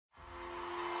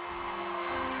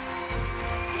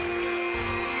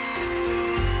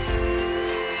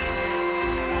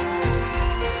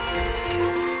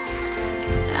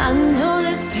I know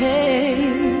there's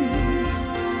pain.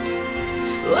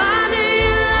 Why do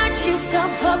you lock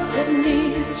yourself up in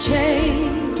these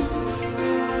chains?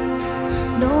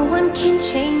 No one can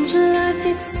change your life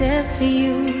except for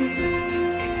you.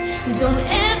 Don't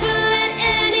ever let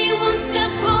anyone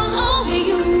step all over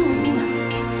you.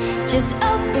 Just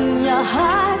open your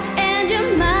heart and your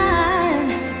mind.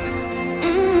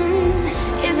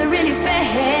 Is it really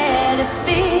fair to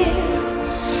feel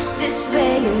this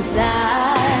way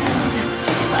inside?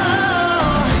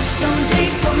 Oh, someday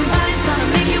somebody's gonna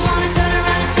make you wanna turn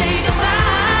around and say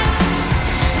goodbye.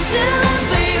 Until then,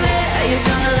 baby, you're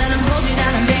gonna let them hold you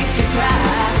down and make you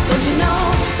cry. Don't you know,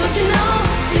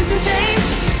 things can change,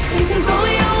 things can go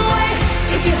your way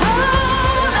if you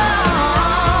hold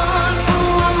on for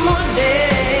one more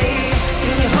day.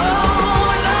 Can you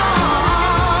hold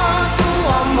on for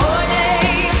one more day?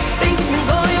 Things can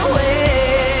go your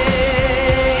way.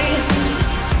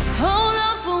 Hold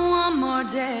on for one more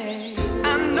day.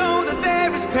 I know that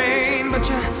there is pain, but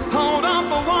you hold on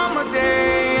for one more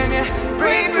day and you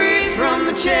break free from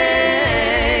the chain.